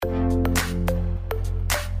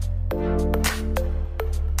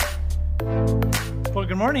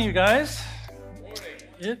Good morning, you guys.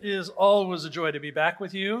 It is always a joy to be back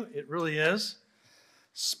with you. It really is,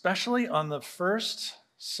 especially on the first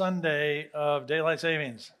Sunday of daylight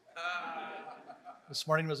savings. This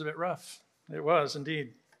morning was a bit rough. It was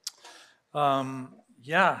indeed. The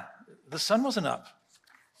sun wasn't up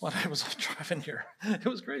when I was driving here. It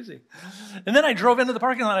was crazy. And then I drove into the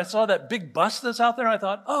parking lot. I saw that big bus that's out there. I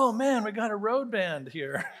thought, oh man, we got a road band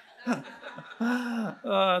here. It's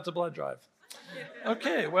a blood drive.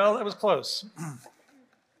 Okay, well, that was close.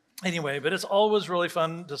 Anyway, but it's always really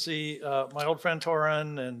fun to see my old friend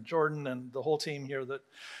Torin and Jordan and the whole team here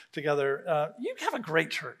together. You have a great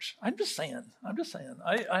church. I'm just saying.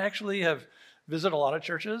 I actually have visited a lot of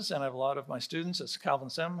churches, and I have a lot of my students at Calvin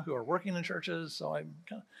Sim who are working in churches. So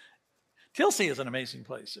TLC is an amazing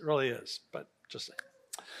place. It really is. But just saying.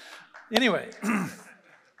 Anyway,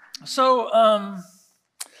 so.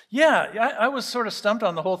 I was sort of stumped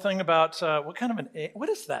on the whole thing about what kind of an egg. What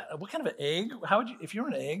is that? What kind of an egg? If you were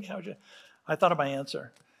an egg, how would you? I thought of my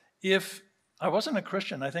answer. If I wasn't a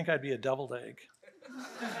Christian, I think I'd be a deviled egg.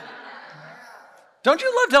 Don't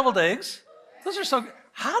you love deviled eggs? Those are so good.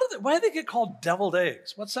 Why do they get called deviled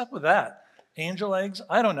eggs? What's up with that? Angel eggs?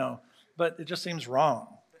 I don't know, but it just seems wrong.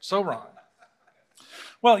 So wrong.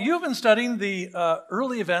 Well, you have been studying the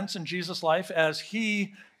early events in Jesus' life as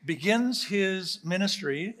he begins his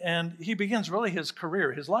ministry, and he begins really his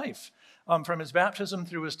career, his life, from his baptism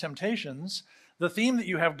through his temptations. The theme that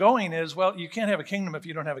you have going is, well, you can't have a kingdom if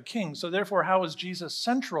you don't have a king. So therefore, how is Jesus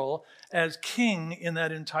central as king in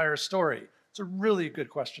that entire story? It's a really good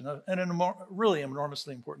question, and a really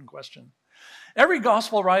enormously important question. Every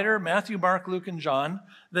gospel writer, Matthew, Mark, Luke, and John,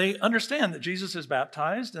 they understand that Jesus is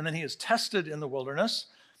baptized, and then he is tested in the wilderness.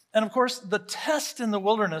 And of course, the test in the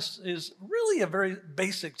wilderness is really a very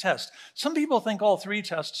basic test. Some people think all three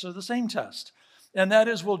tests are the same test. And that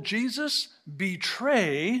is, will Jesus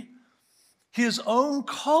betray his own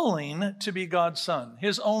calling to be God's son,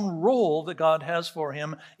 his own role that God has for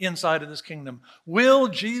him inside of this kingdom? Will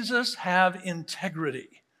Jesus have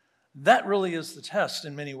integrity? That really is the test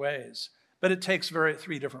in many ways, but it takes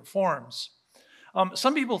three different forms.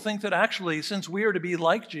 Some people think that actually, since we are to be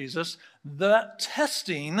like Jesus, that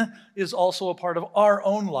testing is also a part of our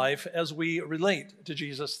own life as we relate to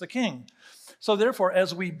Jesus the King. So therefore,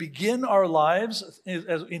 as we begin our lives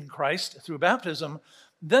in Christ through baptism,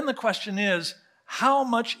 then the question is, how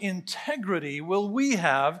much integrity will we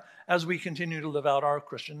have as we continue to live out our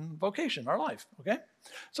Christian vocation, our life, okay?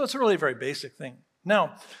 So it's really a very basic thing.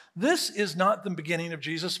 Now, this is not the beginning of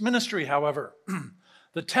Jesus' ministry, however.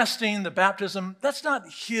 The testing, the baptism, that's not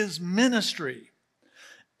his ministry.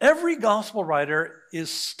 Every gospel writer is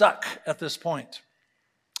stuck at this point.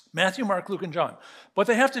 Matthew, Mark, Luke, and John. What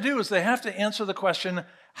they have to do is they have to answer the question,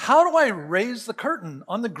 how do I raise the curtain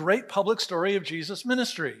on the great public story of Jesus'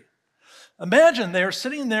 ministry? Imagine they're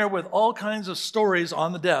sitting there with all kinds of stories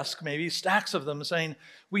on the desk, maybe stacks of them, saying,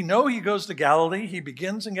 we know he goes to Galilee, he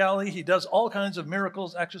begins in Galilee, he does all kinds of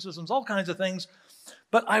miracles, exorcisms, all kinds of things.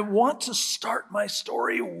 But I want to start my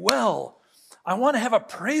story well. I want to have a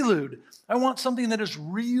prelude. I want something that is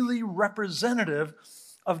really representative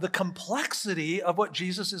of the complexity of what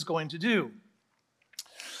Jesus is going to do.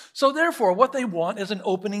 So therefore, what they want is an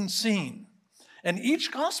opening scene. And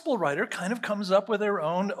each gospel writer kind of comes up with their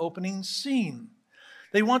own opening scene.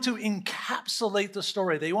 They want to encapsulate the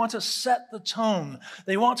story. They want to set the tone.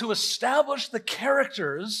 They want to establish the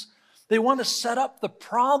characters. They want to set up the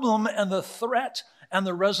problem and the threat and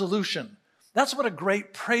the resolution. That's what a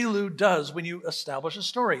great prelude does when you establish a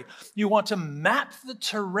story. You want to map the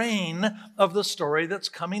terrain of the story that's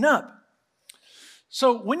coming up.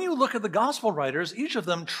 So when you look at the gospel writers, each of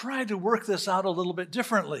them tried to work this out a little bit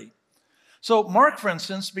differently. So Mark, for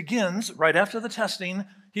instance, begins right after the testing.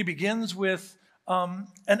 He begins with an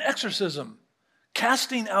exorcism,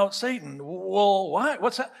 casting out Satan. Well,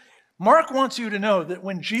 what's that? Mark wants you to know that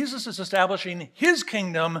when Jesus is establishing his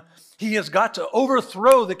kingdom, he has got to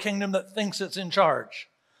overthrow the kingdom that thinks it's in charge.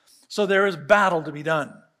 So there is battle to be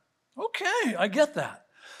done. Okay, I get that.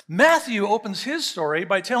 Matthew opens his story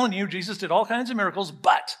by telling you Jesus did all kinds of miracles,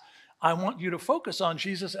 but I want you to focus on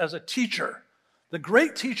Jesus as a teacher. The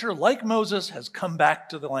great teacher, like Moses, has come back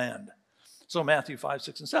to the land. So Matthew 5,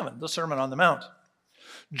 6, and 7, the Sermon on the Mount.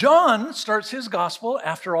 John starts his gospel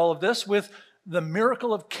after all of this with the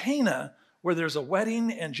miracle of Cana, where there's a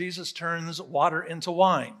wedding and Jesus turns water into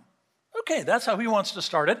wine. Okay, that's how he wants to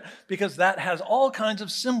start it, because that has all kinds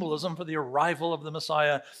of symbolism for the arrival of the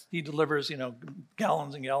Messiah. He delivers,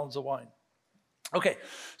 gallons and gallons of wine. Okay,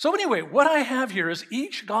 so anyway, what I have here is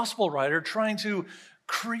each gospel writer trying to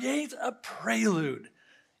create a prelude.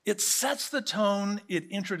 It sets the tone, it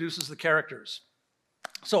introduces the characters.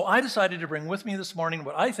 So I decided to bring with me this morning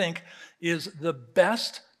what I think is the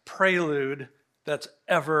best prelude that's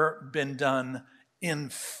ever been done in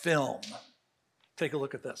film. Take a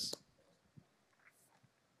look at this.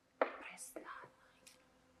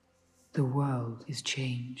 The world is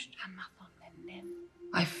changed.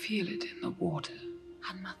 I feel it in the water.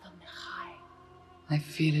 I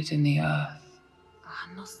feel it in the earth.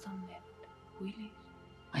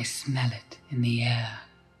 I smell it in the air.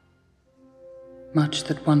 Much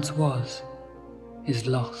that once was is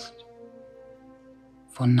lost,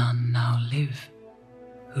 for none now live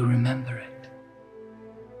who remember it.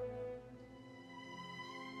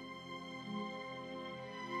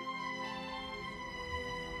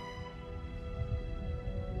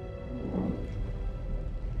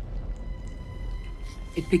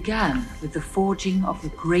 It began with the forging of the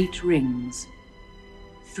great rings.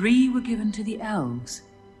 3 were given to the elves,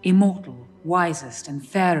 immortal, wisest, and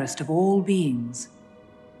fairest of all beings.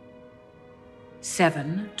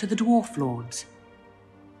 7 to the dwarf lords,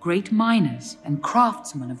 great miners and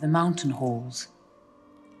craftsmen of the mountain halls.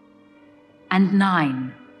 And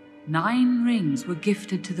 9 rings were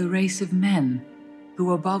gifted to the race of men,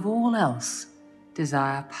 who above all else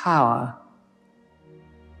desire power.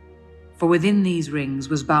 For within these rings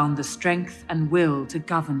was bound the strength and will to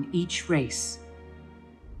govern each race.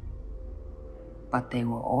 But they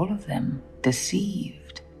were all of them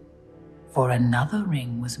deceived, for another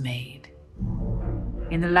ring was made.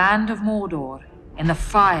 In the land of Mordor, in the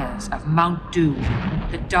fires of Mount Doom,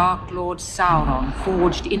 the Dark Lord Sauron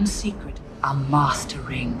forged in secret a master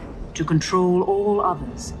ring to control all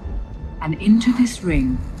others. And into this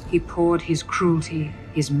ring he poured his cruelty,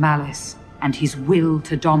 his malice, and his will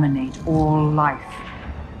to dominate all life.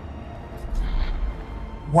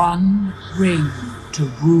 One ring to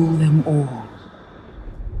rule them all.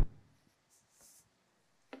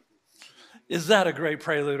 Is that a great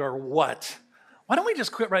prelude or what? Why don't we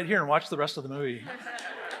just quit right here and watch the rest of the movie?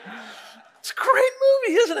 It's a great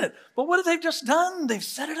movie, isn't it? But what have they just done? They've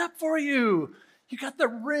set it up for you. You got the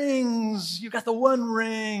rings. You got the one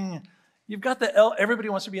ring. You've got the elf. Everybody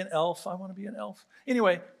wants to be an elf. I want to be an elf.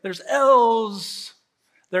 Anyway, there's elves.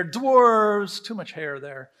 They're dwarves. Too much hair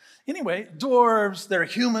there. Anyway, dwarves. They're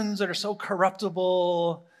humans that are so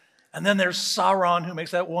corruptible. And then there's Sauron who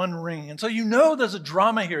makes that one ring. And so you know there's a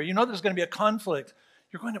drama here. You know there's going to be a conflict.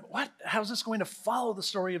 You're going to, what? How's this going to follow the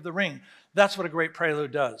story of the ring? That's what a great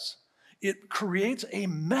prelude does. It creates a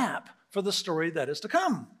map for the story that is to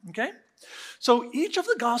come, okay? So each of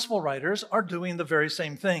the gospel writers are doing the very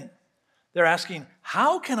same thing. They're asking,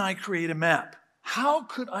 how can I create a map? How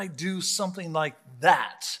could I do something like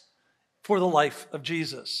that for the life of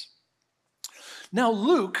Jesus? Now,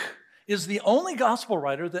 Luke is the only gospel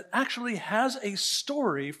writer that actually has a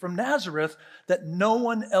story from Nazareth that no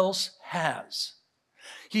one else has.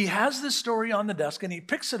 He has this story on the desk and he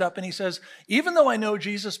picks it up and he says, even though I know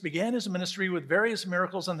Jesus began his ministry with various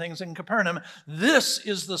miracles and things in Capernaum, this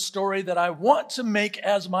is the story that I want to make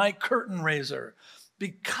as my curtain raiser,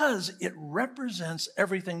 because it represents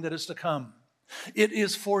everything that is to come. It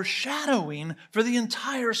is foreshadowing for the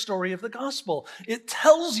entire story of the gospel. It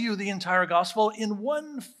tells you the entire gospel in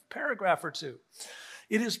one paragraph or two.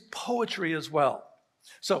 It is poetry as well.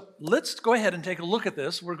 So let's go ahead and take a look at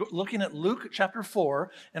this. We're looking at Luke chapter 4,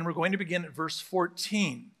 and we're going to begin at verse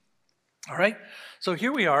 14. All right, so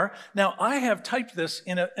here we are. Now, I have typed this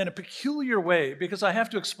in a peculiar way because I have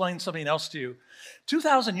to explain something else to you.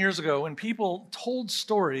 2,000 years ago, when people told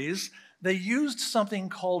stories, they used something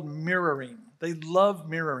called mirroring. They love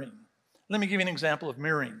mirroring. Let me give you an example of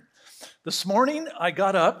mirroring. This morning, I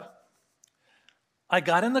got up, I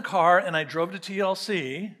got in the car, and I drove to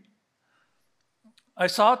TLC. I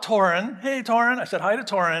saw Torin. Hey, Torin. I said hi to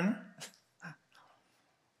Torin.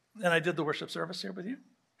 And I did the worship service here with you.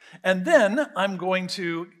 And then I'm going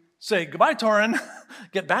to say goodbye, Torin,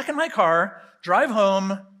 get back in my car, drive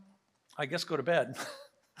home, I guess go to bed.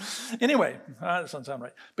 Anyway, that doesn't sound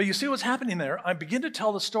right. But you see what's happening there. I begin to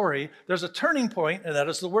tell the story. There's a turning point, and that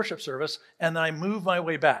is the worship service, and I move my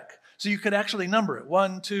way back. So you could actually number it.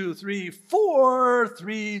 1, 2, 3, 4,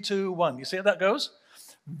 3, 2, 1. You see how that goes?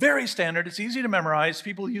 Very standard. It's easy to memorize.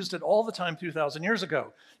 People used it all the time 2,000 years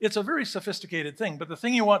ago. It's a very sophisticated thing, but the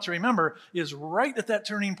thing you want to remember is right at that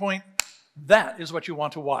turning point, that is what you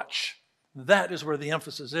want to watch. That is where the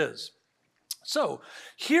emphasis is. So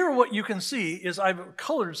here what you can see is I've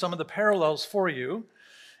colored some of the parallels for you.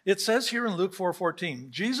 It says here in Luke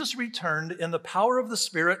 4:14, Jesus returned in the power of the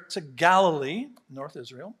Spirit to Galilee, North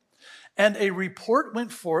Israel, and a report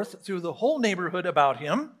went forth through the whole neighborhood about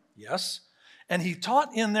him, yes, and he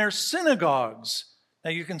taught in their synagogues.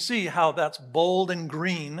 Now you can see how that's bold and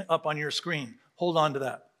green up on your screen. Hold on to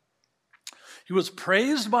that. He was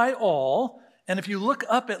praised by all. And if you look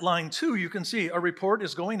up at line 2, you can see a report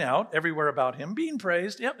is going out everywhere about him being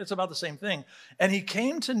praised. Yep, it's about the same thing. And he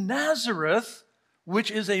came to Nazareth, which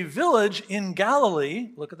is a village in Galilee.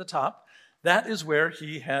 Look at the top. That is where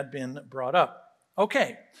he had been brought up.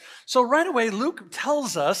 Okay, so right away, Luke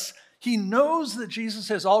tells us he knows that Jesus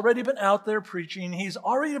has already been out there preaching. He's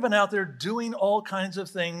already been out there doing all kinds of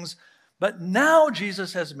things. But now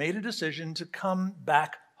Jesus has made a decision to come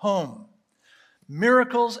back home.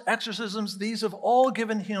 Miracles, exorcisms, these have all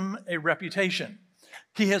given him a reputation.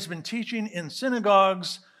 He has been teaching in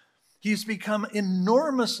synagogues. He's become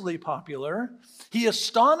enormously popular. He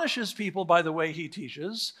astonishes people by the way he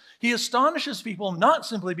teaches. He astonishes people not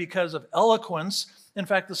simply because of eloquence. In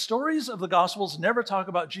fact, the stories of the Gospels never talk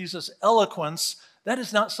about Jesus' eloquence. That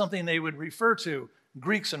is not something they would refer to.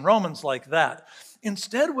 Greeks and Romans like that.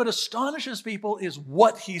 Instead, what astonishes people is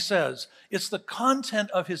what he says. It's the content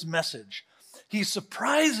of his message. He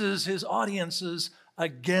surprises his audiences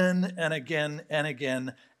again and again and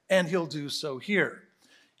again, and he'll do so here.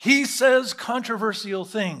 He says controversial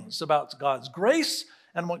things about God's grace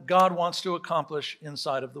and what God wants to accomplish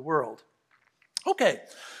inside of the world. Okay,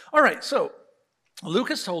 all right, so Luke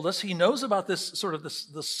has told us he knows about this sort of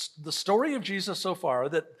the story of Jesus so far,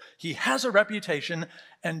 that he has a reputation,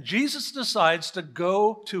 and Jesus decides to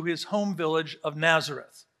go to his home village of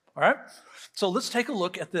Nazareth. All right? So let's take a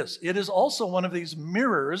look at this. It is also one of these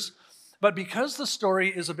mirrors, but because the story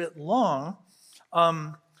is a bit long,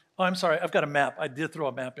 I'm sorry, I've got a map. I did throw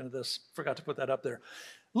a map into this. Forgot to put that up there.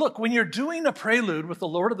 Look, when you're doing a prelude with the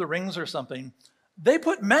Lord of the Rings or something, they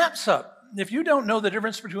put maps up. If you don't know the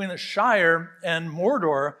difference between the Shire and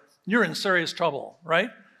Mordor, you're in serious trouble, right?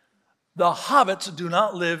 The hobbits do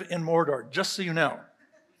not live in Mordor, just so you know.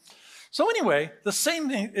 So anyway, the same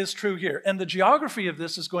thing is true here. And the geography of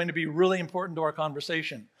this is going to be really important to our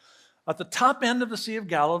conversation. At the top end of the Sea of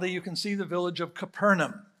Galilee, you can see the village of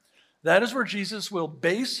Capernaum. That is where Jesus will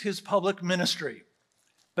base his public ministry.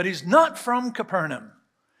 But he's not from Capernaum.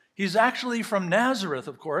 He's actually from Nazareth,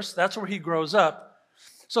 of course. That's where he grows up.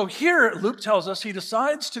 So here, Luke tells us he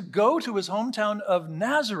decides to go to his hometown of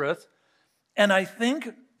Nazareth. And I think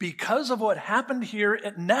because of what happened here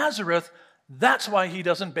at Nazareth, that's why he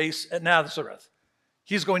doesn't base at Nazareth.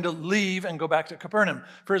 He's going to leave and go back to Capernaum.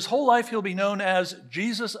 For his whole life, he'll be known as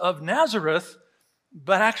Jesus of Nazareth,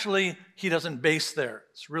 but actually, he doesn't base there.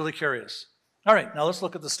 It's really curious. All right, now let's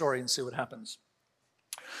look at the story and see what happens.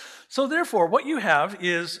 So therefore, what you have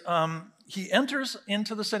is he enters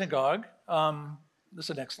into the synagogue. This is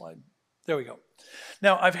the next slide. There we go.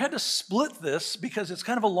 Now, I've had to split this because it's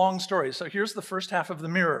kind of a long story. So here's the first half of the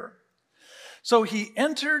mirror. So he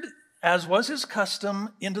entered, as was his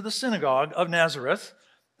custom, into the synagogue of Nazareth.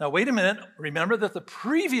 Now, wait a minute. Remember that the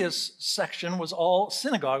previous section was all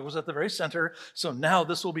synagogue, was at the very center. So now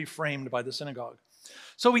this will be framed by the synagogue.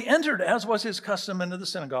 So he entered, as was his custom, into the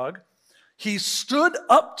synagogue. He stood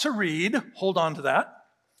up to read. Hold on to that.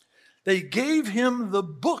 They gave him the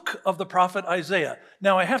book of the prophet Isaiah.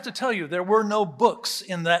 Now, I have to tell you, there were no books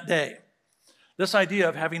in that day. This idea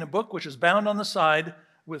of having a book which is bound on the side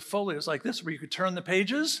with folios like this, where you could turn the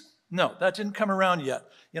pages, no, that didn't come around yet.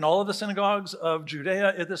 In all of the synagogues of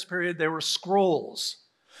Judea at this period, there were scrolls.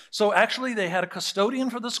 So actually, they had a custodian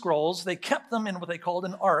for the scrolls. They kept them in what they called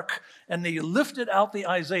an ark, and they lifted out the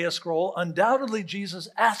Isaiah scroll. Undoubtedly, Jesus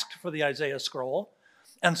asked for the Isaiah scroll.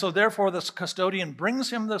 And so therefore, this custodian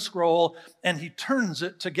brings him the scroll, and he turns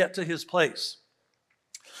it to get to his place.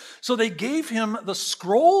 So they gave him the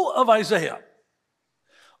scroll of Isaiah.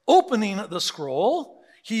 Opening the scroll,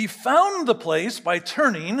 he found the place by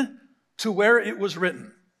turning to where it was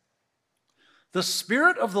written. The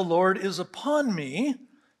Spirit of the Lord is upon me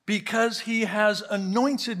because he has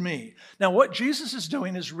anointed me. Now, what Jesus is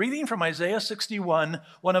doing is reading from Isaiah 61,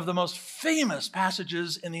 one of the most famous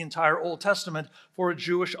passages in the entire Old Testament for a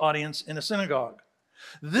Jewish audience in a synagogue.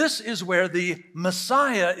 This is where the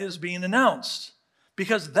Messiah is being announced,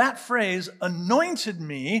 because that phrase, anointed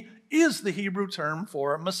me, is the Hebrew term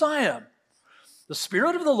for Messiah. The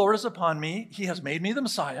Spirit of the Lord is upon me. He has made me the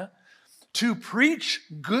Messiah to preach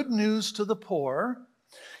good news to the poor.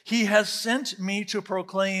 He has sent me to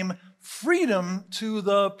proclaim freedom to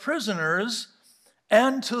the prisoners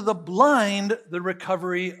and to the blind the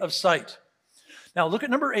recovery of sight. Now look at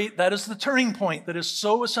number 8. That is the turning point that is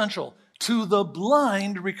so essential. To the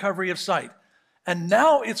blind recovery of sight. And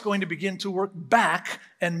now it's going to begin to work back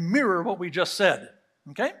and mirror what we just said.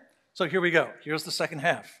 Okay? So here we go. Here's the second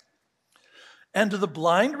half. And to the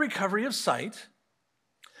blind recovery of sight,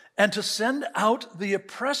 and to send out the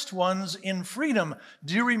oppressed ones in freedom.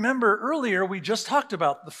 Do you remember earlier we just talked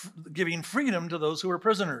about giving freedom to those who are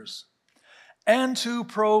prisoners? And to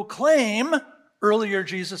proclaim, earlier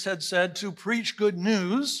Jesus had said, to preach good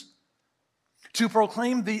news, to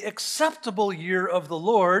proclaim the acceptable year of the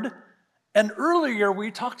Lord. And earlier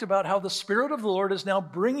we talked about how the Spirit of the Lord is now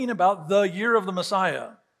bringing about the year of the Messiah.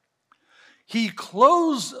 He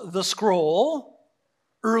closed the scroll.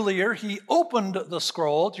 Earlier, he opened the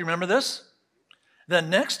scroll. Do you remember this?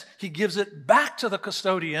 Then next, he gives it back to the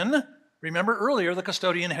custodian. Remember earlier, the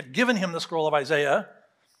custodian had given him the scroll of Isaiah.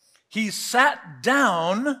 He sat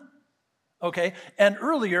down, okay, and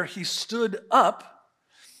earlier he stood up,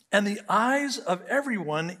 and the eyes of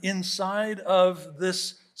everyone inside of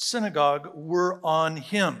this synagogue were on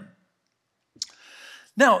him.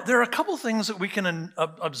 Now, there are a couple things that we can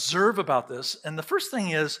observe about this, and the first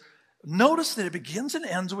thing is, notice that it begins and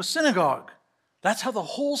ends with synagogue. That's how the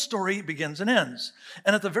whole story begins and ends.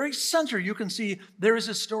 And at the very center, you can see there is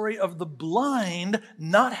a story of the blind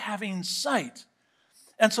not having sight.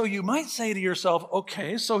 And so you might say to yourself,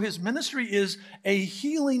 okay, so his ministry is a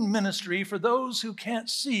healing ministry for those who can't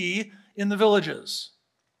see in the villages.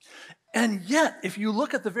 And yet, if you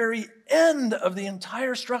look at the very end of the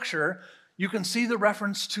entire structure, you can see the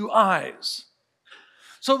reference to eyes.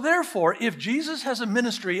 So therefore, if Jesus has a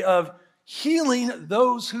ministry of healing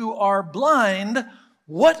those who are blind,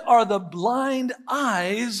 what are the blind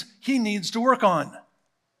eyes he needs to work on?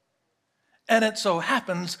 And it so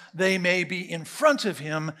happens they may be in front of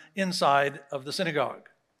him inside of the synagogue.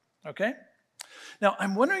 Okay? Now,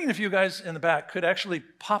 I'm wondering if you guys in the back could actually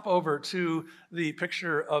pop over to the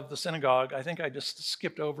picture of the synagogue. I think I just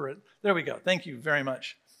skipped over it. There we go. Thank you very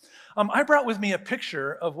much. I brought with me a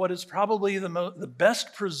picture of what is probably the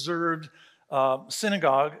best preserved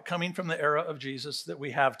synagogue coming from the era of Jesus that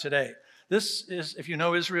we have today. This is, if you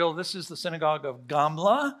know Israel, this is the synagogue of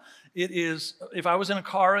Gamla. It is, if I was in a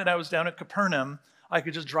car and I was down at Capernaum, I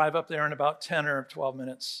could just drive up there in about 10 or 12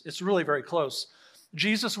 minutes. It's really very close.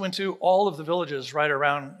 Jesus went to all of the villages right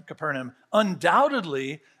around Capernaum.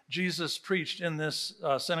 Undoubtedly, Jesus preached in this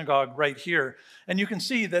synagogue right here. And you can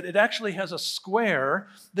see that it actually has a square.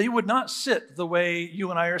 They would not sit the way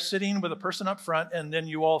you and I are sitting with a person up front and then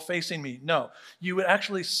you all facing me. No, you would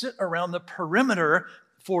actually sit around the perimeter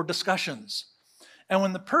for discussions. And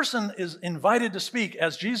when the person is invited to speak,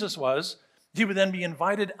 as Jesus was, he would then be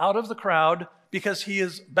invited out of the crowd because he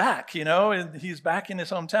is back, and he's back in his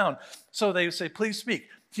hometown. So they would say, please speak.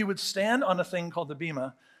 He would stand on a thing called the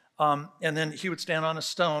bema, and then he would stand on a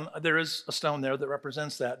stone. There is a stone there that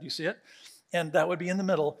represents that. Do you see it? And that would be in the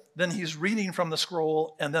middle. Then he's reading from the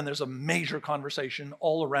scroll, and then there's a major conversation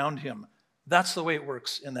all around him. That's the way it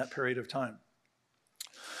works in that period of time.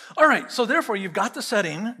 All right, so therefore you've got the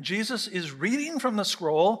setting. Jesus is reading from the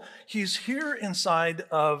scroll. He's here inside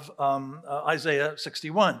of Isaiah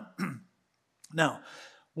 61. Now,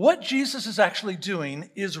 what Jesus is actually doing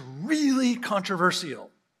is really controversial.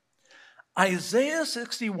 Isaiah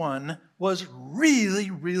 61 was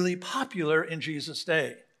really, really popular in Jesus'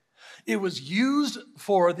 day. It was used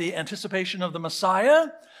for the anticipation of the Messiah.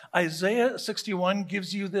 Isaiah 61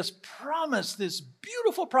 gives you this promise, this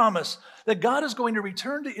beautiful promise that God is going to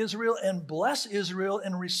return to Israel and bless Israel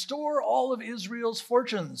and restore all of Israel's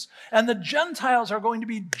fortunes. And the Gentiles are going to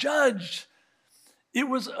be judged. It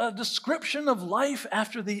was a description of life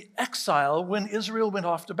after the exile when Israel went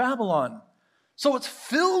off to Babylon. So it's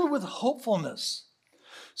filled with hopefulness.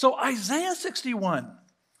 So Isaiah 61,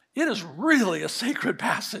 it is really a sacred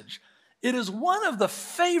passage. It is one of the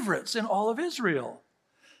favorites in all of Israel.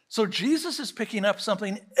 So Jesus is picking up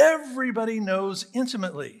something everybody knows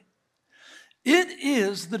intimately. It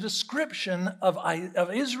is the description of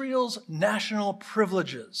Israel's national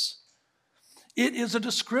privileges. It is a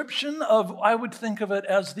description of, I would think of it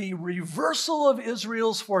as the reversal of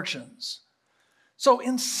Israel's fortunes. So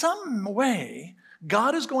in some way,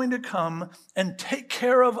 God is going to come and take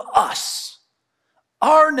care of us,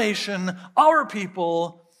 our nation, our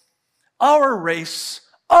people, our race,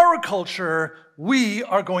 our culture. We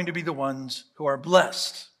are going to be the ones who are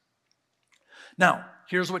blessed. Now,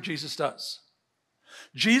 here's what Jesus does.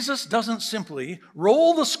 Jesus doesn't simply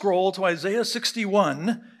roll the scroll to Isaiah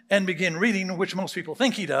 61 and begin reading, which most people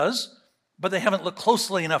think he does, but they haven't looked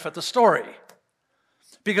closely enough at the story.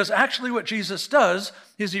 Because actually what Jesus does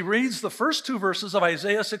is he reads the first two verses of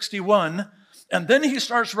Isaiah 61, and then he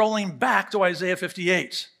starts rolling back to Isaiah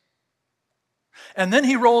 58. And then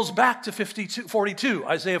he rolls back to 42,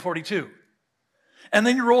 Isaiah 42. And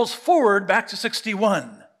then he rolls forward back to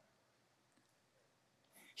 61.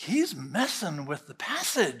 He's messing with the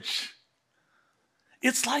passage.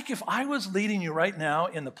 It's like if I was leading you right now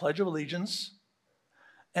in the Pledge of Allegiance,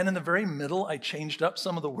 and in the very middle, I changed up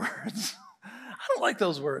some of the words. I don't like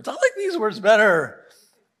those words. I like these words better.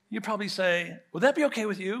 You'd probably say, would that be okay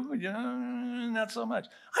with you? Yeah, not so much.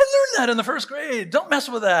 I learned that in the first grade. Don't mess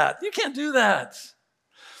with that. You can't do that.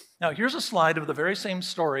 Now, here's a slide of the very same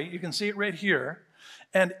story. You can see it right here.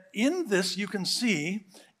 And in this, you can see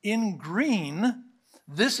in green,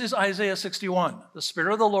 this is Isaiah 61. The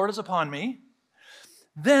Spirit of the Lord is upon me.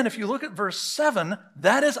 Then, if you look at verse 7,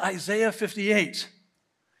 that is Isaiah 58.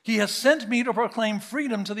 He has sent me to proclaim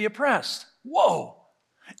freedom to the oppressed. Whoa.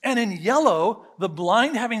 And in yellow, the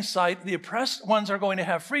blind having sight, the oppressed ones are going to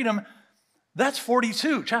have freedom. That's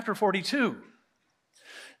 42, chapter 42.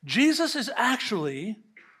 Jesus is actually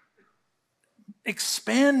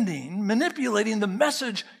expanding, manipulating the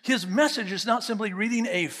message. His message is not simply reading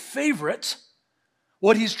a favorite.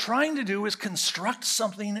 What he's trying to do is construct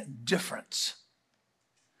something different.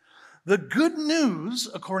 The good news,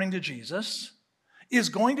 according to Jesus, is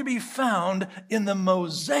going to be found in the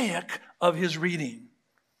mosaic of his reading.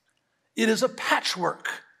 It is a patchwork,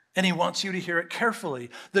 and he wants you to hear it carefully.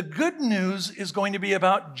 The good news is going to be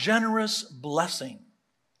about generous blessing.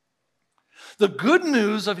 The good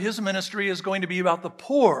news of his ministry is going to be about the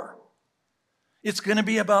poor. It's going to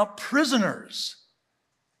be about prisoners.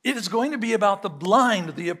 It is going to be about the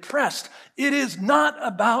blind, the oppressed. It is not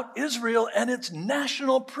about Israel and its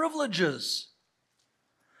national privileges.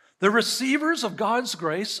 The receivers of God's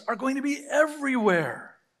grace are going to be everywhere.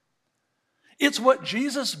 It's what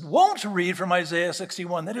Jesus won't read from Isaiah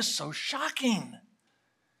 61 that is so shocking.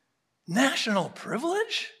 National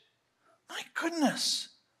privilege? My goodness.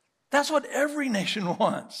 That's what every nation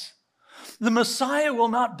wants. The Messiah will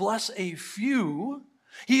not bless a few.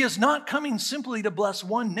 He is not coming simply to bless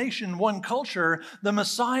one nation, one culture. The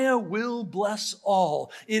Messiah will bless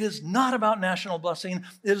all. It is not about national blessing.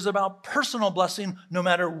 It is about personal blessing, no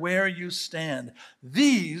matter where you stand.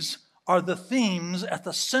 These are the themes at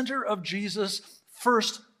the center of Jesus'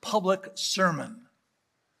 first public sermon.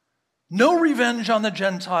 No revenge on the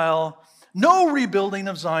Gentile, no rebuilding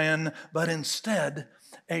of Zion, but instead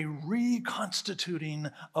a reconstituting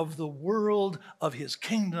of the world of his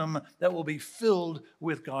kingdom that will be filled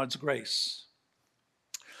with God's grace.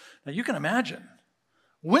 Now you can imagine,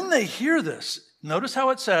 when they hear this, notice how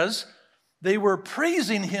it says, they were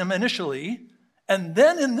praising him initially, and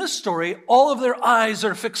then in this story, all of their eyes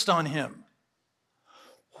are fixed on him.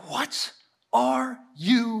 What are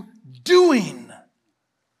you doing?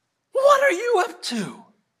 What are you up to?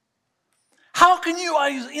 How can you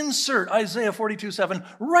insert Isaiah 42:7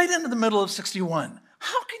 right into the middle of 61?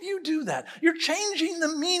 How can you do that? You're changing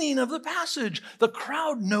the meaning of the passage. The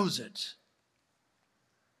crowd knows it.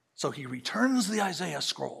 So he returns the Isaiah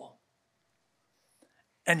scroll.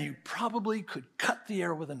 And you probably could cut the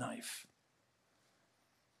air with a knife.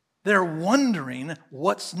 They're wondering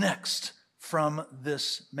what's next from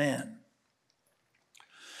this man.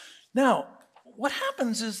 Now, what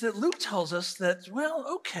happens is that Luke tells us that, well,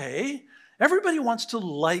 okay, everybody wants to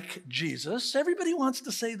like Jesus. Everybody wants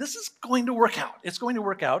to say, this is going to work out. It's going to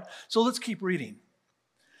work out. So let's keep reading.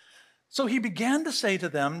 So he began to say to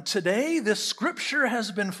them, today this scripture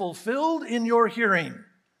has been fulfilled in your hearing.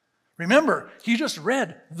 Remember, he just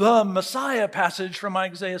read the Messiah passage from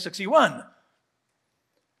Isaiah 61.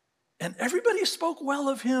 And everybody spoke well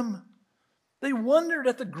of him. They wondered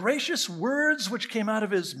at the gracious words which came out of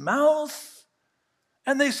his mouth.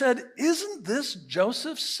 And they said, isn't this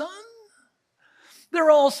Joseph's son? They're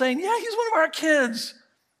all saying, yeah, he's one of our kids.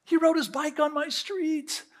 He rode his bike on my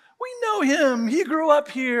street. We know him. He grew up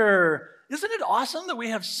here. Isn't it awesome that we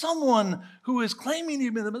have someone who is claiming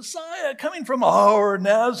to be the Messiah coming from our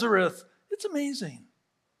Nazareth? It's amazing.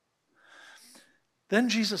 Then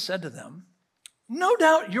Jesus said to them, no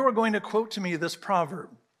doubt you are going to quote to me this proverb.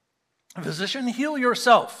 Physician, heal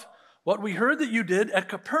yourself. What we heard that you did at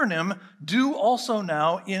Capernaum, do also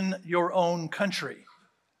now in your own country.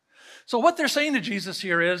 So what they're saying to Jesus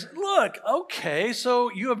here is, look, okay,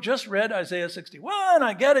 so you have just read Isaiah 61.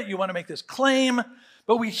 I get it. You want to make this claim,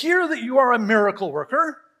 but we hear that you are a miracle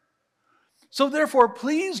worker. So therefore,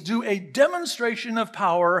 please do a demonstration of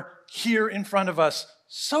power here in front of us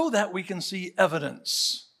so that we can see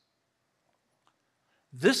evidence.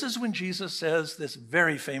 This is when Jesus says this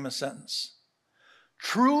very famous sentence.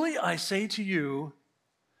 Truly, I say to you,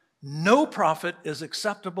 no prophet is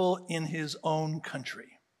acceptable in his own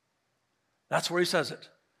country. That's where he says it.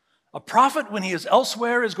 A prophet, when he is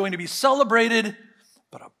elsewhere, is going to be celebrated,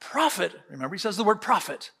 but a prophet, remember he says the word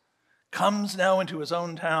prophet, comes now into his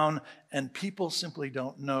own town, and people simply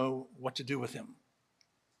don't know what to do with him.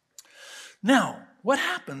 Now, what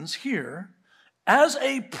happens here As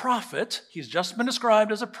a prophet, he's just been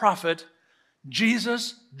described as a prophet,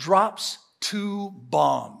 Jesus drops 2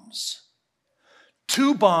 bombs.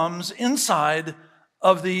 2 bombs inside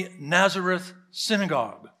of the Nazareth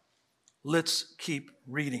synagogue. Let's keep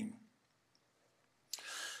reading.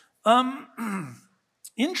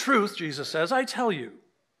 In truth, Jesus says, I tell you,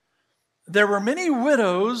 there were many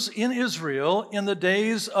widows in Israel in the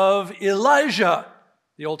days of Elijah,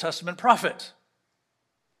 the Old Testament prophet,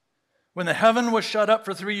 when the heaven was shut up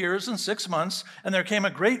for 3 years and 6 months, and there came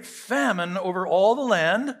a great famine over all the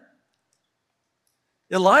land.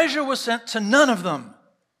 Elijah was sent to none of them.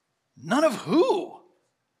 None of who?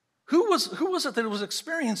 Who was it that was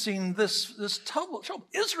experiencing this trouble?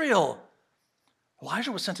 Israel.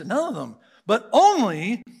 Elijah was sent to none of them, but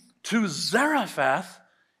only to Zarephath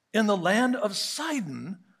in the land of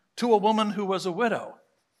Sidon, to a woman who was a widow.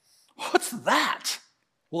 What's that?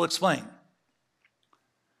 We'll explain.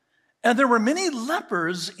 And there were many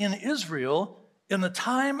lepers in Israel in the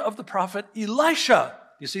time of the prophet Elisha.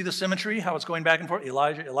 You see the symmetry, how it's going back and forth?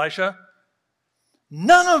 Elijah, Elisha.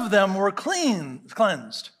 None of them were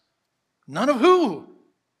cleansed. None of who?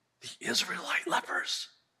 The Israelite lepers.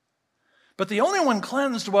 But the only one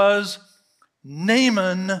cleansed was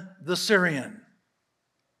Naaman the Syrian.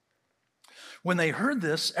 When they heard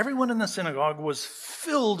this, everyone in the synagogue was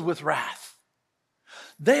filled with wrath.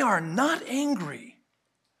 They are not angry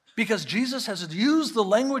because Jesus has used the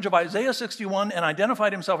language of Isaiah 61 and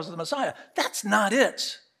identified himself as the Messiah. That's not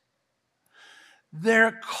it.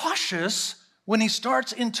 They're cautious when he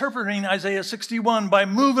starts interpreting Isaiah 61 by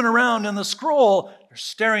moving around in the scroll. They're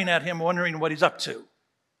staring at him, wondering what he's up to.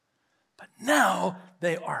 But now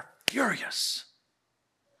they are furious.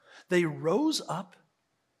 They rose up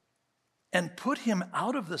and put him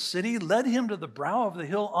out of the city, led him to the brow of the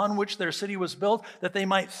hill on which their city was built, that they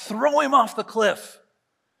might throw him off the cliff.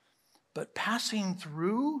 But passing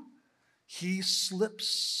through, he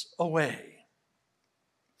slips away.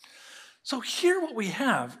 So here what we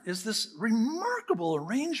have is this remarkable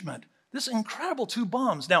arrangement, this incredible 2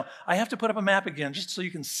 bombs. Now, I have to put up a map again just so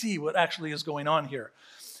you can see what actually is going on here.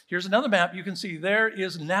 Here's another map. You can see there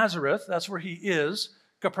is Nazareth. That's where he is.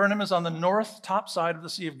 Capernaum is on the north top side of the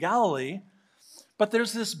Sea of Galilee. But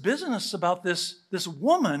there's this business about this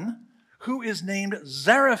woman who is named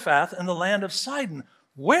Zarephath in the land of Sidon.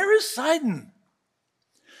 Where is Sidon?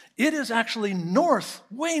 It is actually north,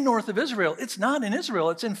 way north of Israel. It's not in Israel,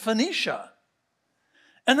 it's in Phoenicia.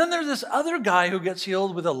 And then there's this other guy who gets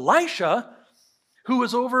healed with Elisha, who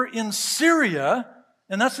is over in Syria,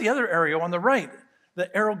 and that's the other area on the right,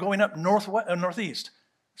 the arrow going up northeast.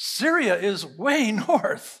 Syria is way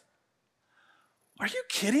north. Are you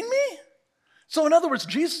kidding me? So in other words,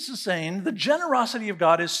 Jesus is saying the generosity of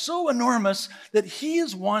God is so enormous that he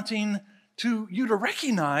is wanting you to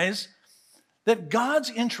recognize that God's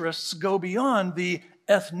interests go beyond the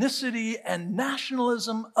ethnicity and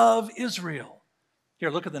nationalism of Israel. Here,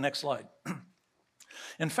 look at the next slide.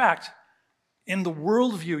 In fact, in the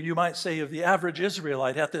worldview, you might say, of the average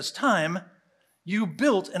Israelite at this time, you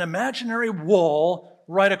built an imaginary wall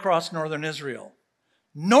right across northern Israel.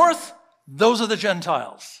 North, those are the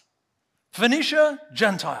Gentiles. Phoenicia,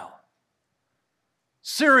 Gentile.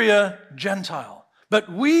 Syria, Gentile.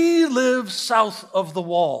 But we live south of the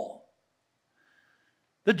wall.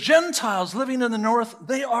 The Gentiles living in the north,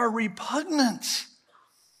 they are repugnant.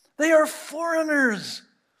 They are foreigners.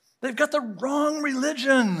 They've got the wrong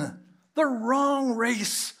religion, the wrong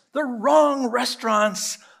race, the wrong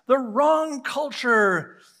restaurants, the wrong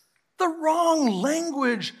culture, the wrong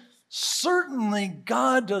language. Certainly,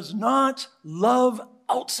 God does not love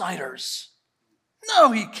outsiders.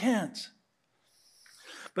 No, he can't.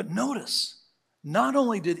 But notice, not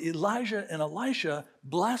only did Elijah and Elisha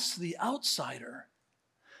bless the outsider,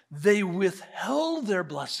 they withheld their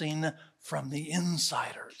blessing from the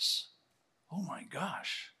insiders. Oh my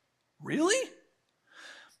gosh, really?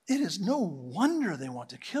 It is no wonder they want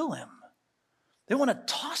to kill him. They want to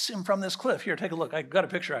toss him from this cliff. Here, take a look. I got a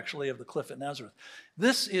picture actually of the cliff at Nazareth.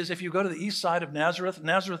 This is, if you go to the east side of Nazareth,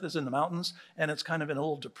 Nazareth is in the mountains and it's kind of in a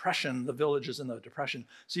little depression. The village is in the depression.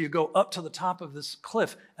 So you go up to the top of this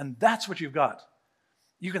cliff and that's what you've got.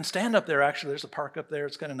 You can stand up there, actually. There's a park up there.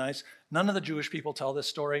 It's kind of nice. None of the Jewish people tell this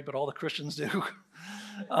story, but all the Christians do.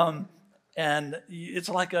 And it's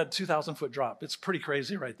like a 2,000-foot drop. It's pretty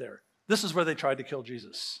crazy right there. This is where they tried to kill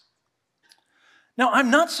Jesus. Now,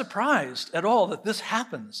 I'm not surprised at all that this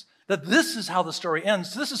happens, that this is how the story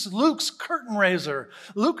ends. This is Luke's curtain raiser.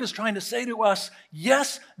 Luke is trying to say to us,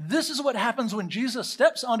 yes, this is what happens when Jesus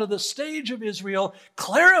steps onto the stage of Israel,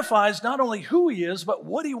 clarifies not only who he is, but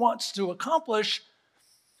what he wants to accomplish.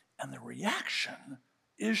 And the reaction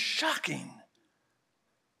is shocking.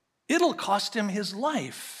 It'll cost him his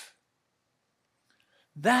life.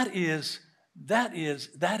 That is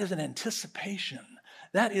an anticipation.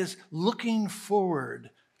 That is looking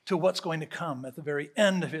forward to what's going to come at the very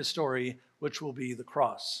end of his story, which will be the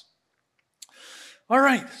cross. All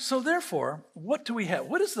right, so therefore, what do we have?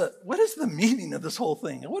 What is the meaning of this whole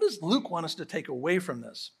thing? What does Luke want us to take away from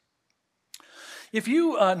this? If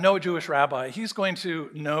you know a Jewish rabbi, he's going to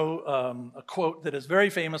know a quote that is very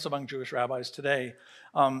famous among Jewish rabbis today.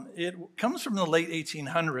 It comes from the late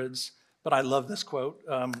 1800s, but I love this quote.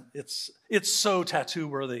 It's so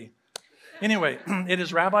tattoo-worthy. Anyway, it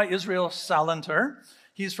is Rabbi Israel Salanter.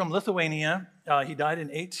 He's from Lithuania. He died in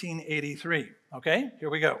 1883. Okay, here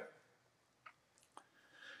we go.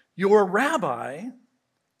 Your rabbi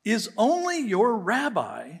is only your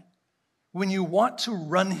rabbi when you want to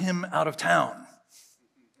run him out of town.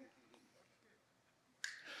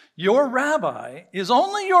 Your rabbi is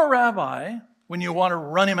only your rabbi when you want to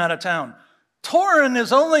run him out of town. Torin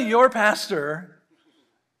is only your pastor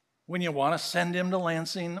when you want to send him to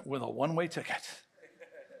Lansing with a one-way ticket.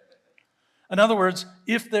 In other words,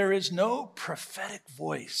 if there is no prophetic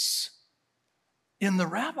voice in the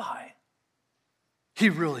rabbi, he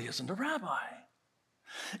really isn't a rabbi.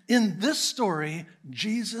 In this story,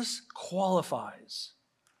 Jesus qualifies.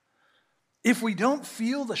 If we don't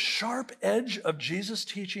feel the sharp edge of Jesus'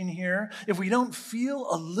 teaching here, if we don't feel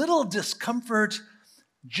a little discomfort,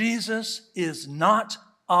 Jesus is not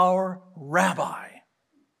our rabbi.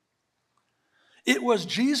 It was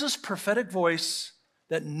Jesus' prophetic voice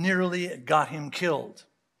that nearly got him killed.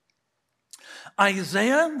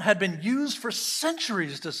 Isaiah had been used for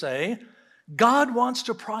centuries to say, God wants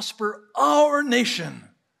to prosper our nation.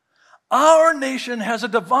 Our nation has a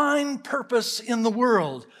divine purpose in the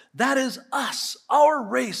world. That is us. Our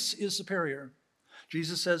race is superior.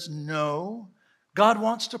 Jesus says, no, God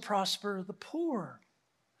wants to prosper the poor.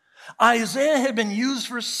 Isaiah had been used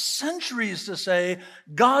for centuries to say,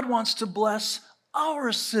 God wants to bless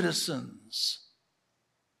our citizens.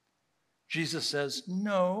 Jesus says,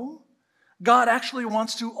 no, God actually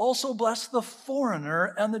wants to also bless the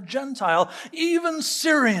foreigner and the Gentile, even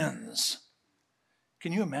Syrians.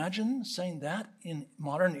 Can you imagine saying that in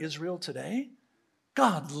modern Israel today?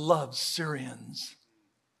 God loves Syrians.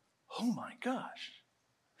 Oh my gosh.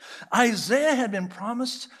 Isaiah had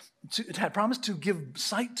promised to give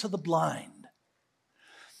sight to the blind.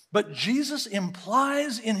 But Jesus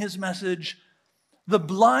implies in his message, the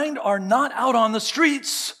blind are not out on the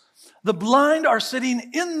streets. The blind are sitting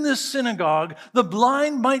in this synagogue. The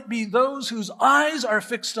blind might be those whose eyes are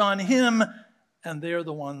fixed on him, and they're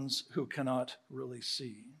the ones who cannot really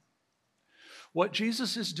see. What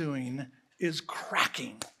Jesus is doing is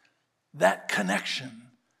cracking that connection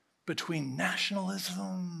between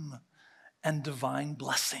nationalism and divine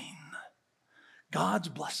blessing. God's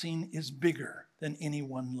blessing is bigger than any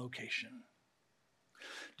one location.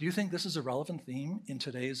 Do you think this is a relevant theme in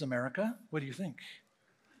today's America? What do you think?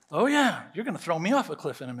 Oh yeah, you're going to throw me off a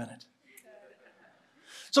cliff in a minute.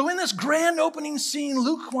 So in this grand opening scene,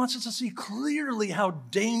 Luke wants us to see clearly how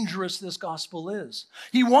dangerous this gospel is.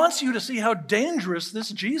 He wants you to see how dangerous this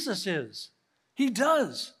Jesus is. He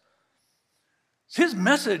does. His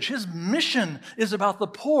message, his mission is about the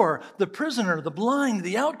poor, the prisoner, the blind,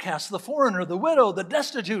 the outcast, the foreigner, the widow, the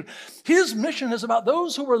destitute. His mission is about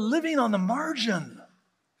those who are living on the margin.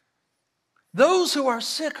 Those who are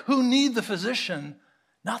sick, who need the physician,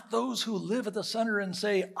 not those who live at the center and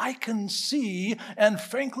say, I can see, and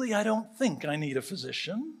frankly, I don't think I need a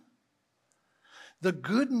physician. The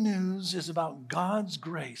good news is about God's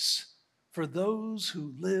grace for those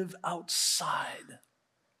who live outside.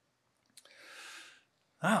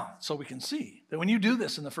 Now, so we can see that when you do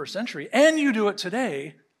this in the first century, and you do it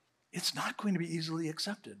today, it's not going to be easily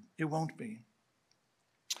accepted. It won't be.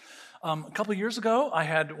 A couple of years ago, I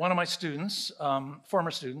had one of my students, former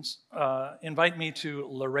students, invite me to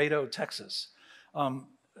Laredo, Texas.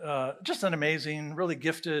 Just an amazing, really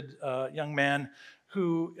gifted young man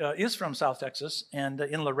who is from South Texas. And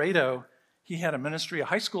in Laredo, he had a ministry, a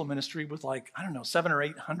high school ministry with 700 or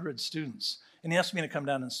 800 students. And he asked me to come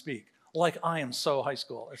down and speak. Like I am so high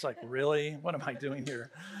school. It's like, really? What am I doing here?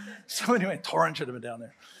 So anyway, Torrin should have been down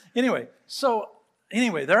there. Anyway,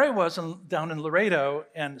 there I was down in Laredo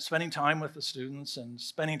and spending time with the students and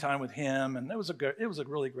spending time with him, and it was a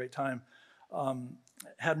really great time.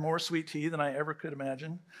 Had more sweet tea than I ever could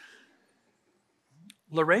imagine.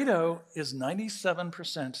 Laredo is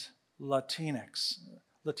 97%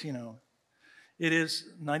 Latino. It is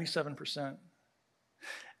 97%.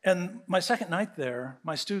 And my second night there,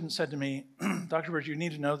 my student said to me, Dr. Bird, you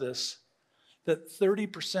need to know this, that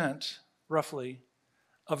 30% roughly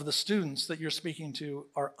of the students that you're speaking to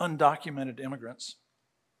are undocumented immigrants.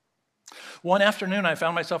 One afternoon, I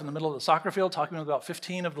found myself in the middle of the soccer field talking with about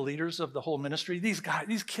 15 of the leaders of the whole ministry. These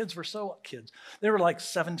kids were so kids. They were like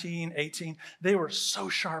 17, 18. They were so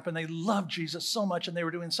sharp, and they loved Jesus so much, and they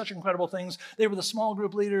were doing such incredible things. They were the small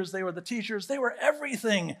group leaders. They were the teachers. They were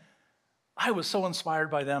everything. I was so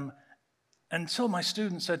inspired by them until my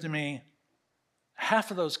student said to me,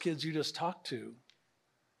 half of those kids you just talked to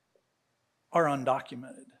are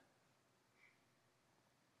undocumented.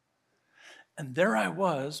 And there I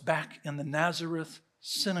was back in the Nazareth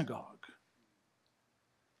synagogue.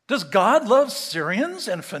 Does God love Syrians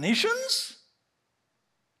and Phoenicians?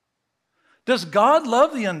 Does God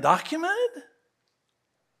love the undocumented?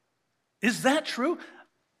 Is that true?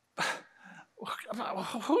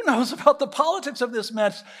 Who knows about the politics of this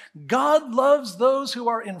mess? God loves those who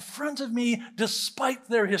are in front of me despite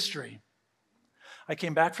their history. I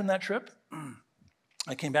came back from that trip.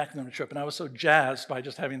 And I was so jazzed by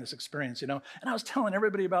just having this experience, And I was telling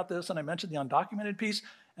everybody about this, and I mentioned the undocumented piece,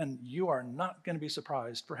 and you are not going to be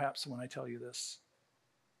surprised, perhaps, when I tell you this.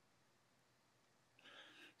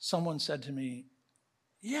 Someone said to me,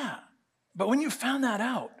 yeah, but when you found that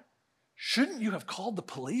out, shouldn't you have called the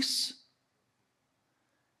police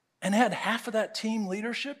and had half of that team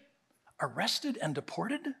leadership arrested and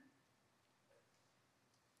deported?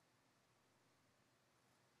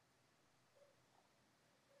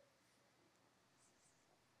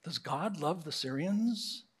 Does God love the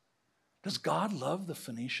Syrians? Does God love the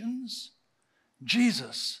Phoenicians?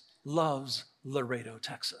 Jesus loves Laredo,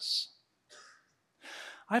 Texas.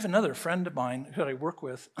 I have another friend of mine who I work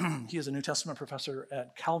with. He is a New Testament professor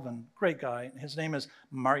at Calvin, great guy. His name is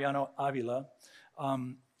Mariano Avila.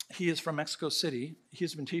 He is from Mexico City.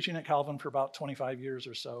 He's been teaching at Calvin for about 25 years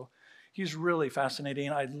or so. He's really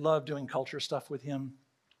fascinating. I love doing culture stuff with him.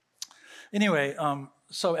 Anyway,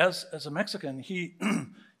 so as a Mexican, he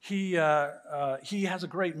has a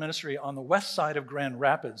great ministry on the west side of Grand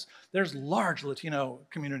Rapids. There's large Latino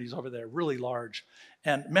communities over there, really large,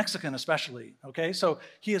 and Mexican especially, okay? So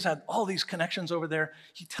he has had all these connections over there.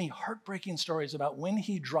 He tells me heartbreaking stories about when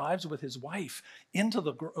he drives with his wife into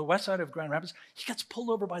the west side of Grand Rapids, he gets pulled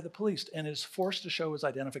over by the police and is forced to show his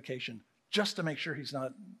identification just to make sure he's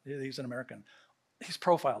an American. He's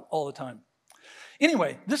profiled all the time.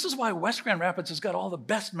 Anyway, this is why West Grand Rapids has got all the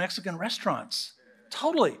best Mexican restaurants.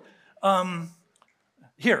 Totally.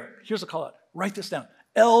 Here's a call out. Write this down.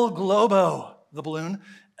 El Globo, the balloon.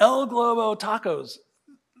 El Globo Tacos.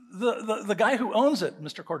 The guy who owns it,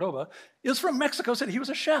 Mr. Cordoba, is from Mexico City. He was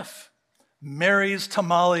a chef. Mary's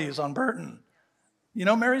Tamales on Burton. You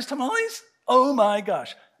know Mary's Tamales? Oh my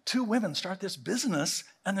gosh. 2 women start this business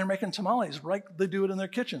and they're making tamales right. They do it in their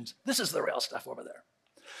kitchens. This is the real stuff over there.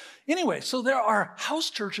 Anyway, so there are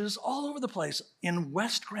house churches all over the place in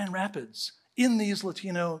West Grand Rapids in these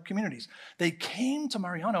Latino communities. They came to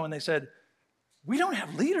Mariano and they said, we don't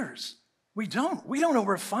have leaders. We don't know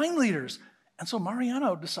refine leaders. And so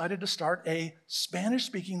Mariano decided to start a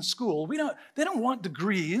Spanish-speaking school. They don't want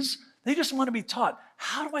degrees. They just want to be taught,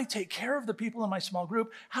 how do I take care of the people in my small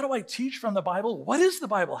group? How do I teach from the Bible? What is the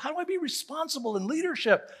Bible? How do I be responsible in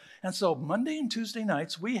leadership? And so Monday and Tuesday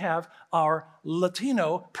nights, we have our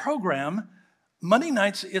Latino program. Monday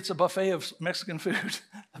nights, it's a buffet of Mexican food,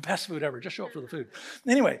 the best food ever. Just show up for the food.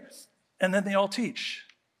 Anyway, and then they all teach.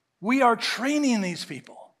 We are training these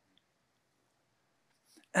people.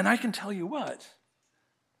 And I can tell you what,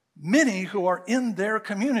 many who are in their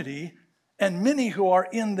community and many who are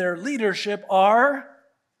in their leadership are,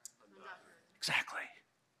 exactly.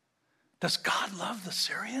 Does God love the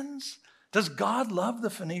Syrians? Does God love the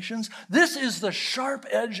Phoenicians? This is the sharp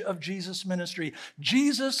edge of Jesus' ministry.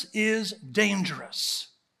 Jesus is dangerous.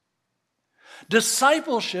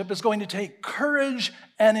 Discipleship is going to take courage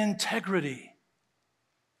and integrity.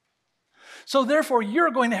 So therefore,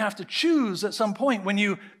 you're going to have to choose at some point when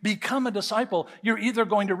you become a disciple. You're either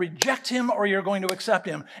going to reject him or you're going to accept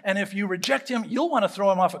him. And if you reject him, you'll want to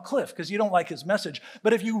throw him off a cliff because you don't like his message.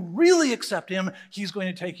 But if you really accept him, he's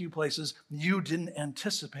going to take you places you didn't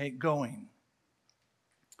anticipate going.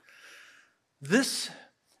 This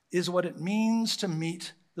is what it means to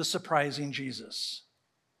meet the surprising Jesus.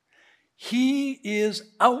 He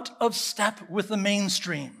is out of step with the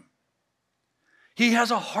mainstream. He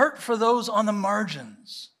has a heart for those on the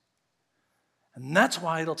margins. And that's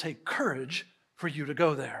why it'll take courage for you to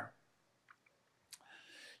go there.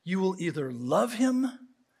 You will either love him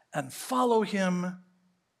and follow him,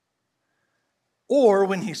 or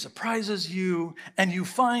when he surprises you and you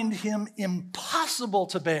find him impossible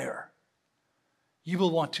to bear, you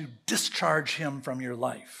will want to discharge him from your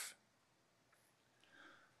life.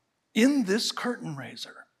 In this curtain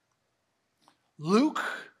raiser, Luke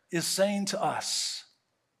is saying to us,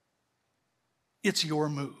 it's your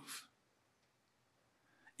move.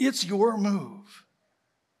 It's your move.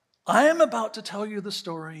 I am about to tell you the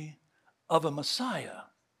story of a Messiah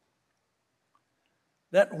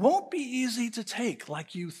that won't be easy to take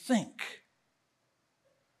like you think,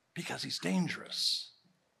 because he's dangerous.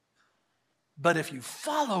 But if you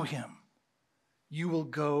follow him, you will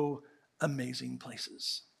go amazing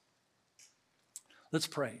places. Let's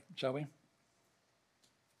pray, shall we?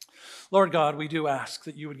 Lord God, we do ask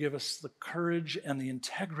that you would give us the courage and the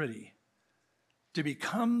integrity to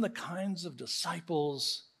become the kinds of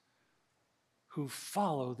disciples who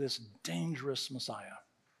follow this dangerous Messiah.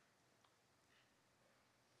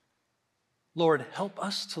 Lord, help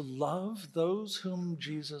us to love those whom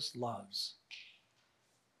Jesus loves,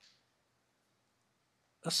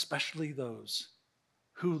 especially those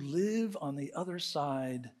who live on the other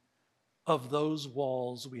side of those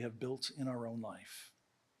walls we have built in our own life.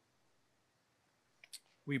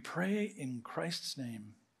 We pray in Christ's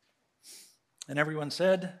name. And everyone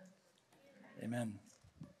said, Amen.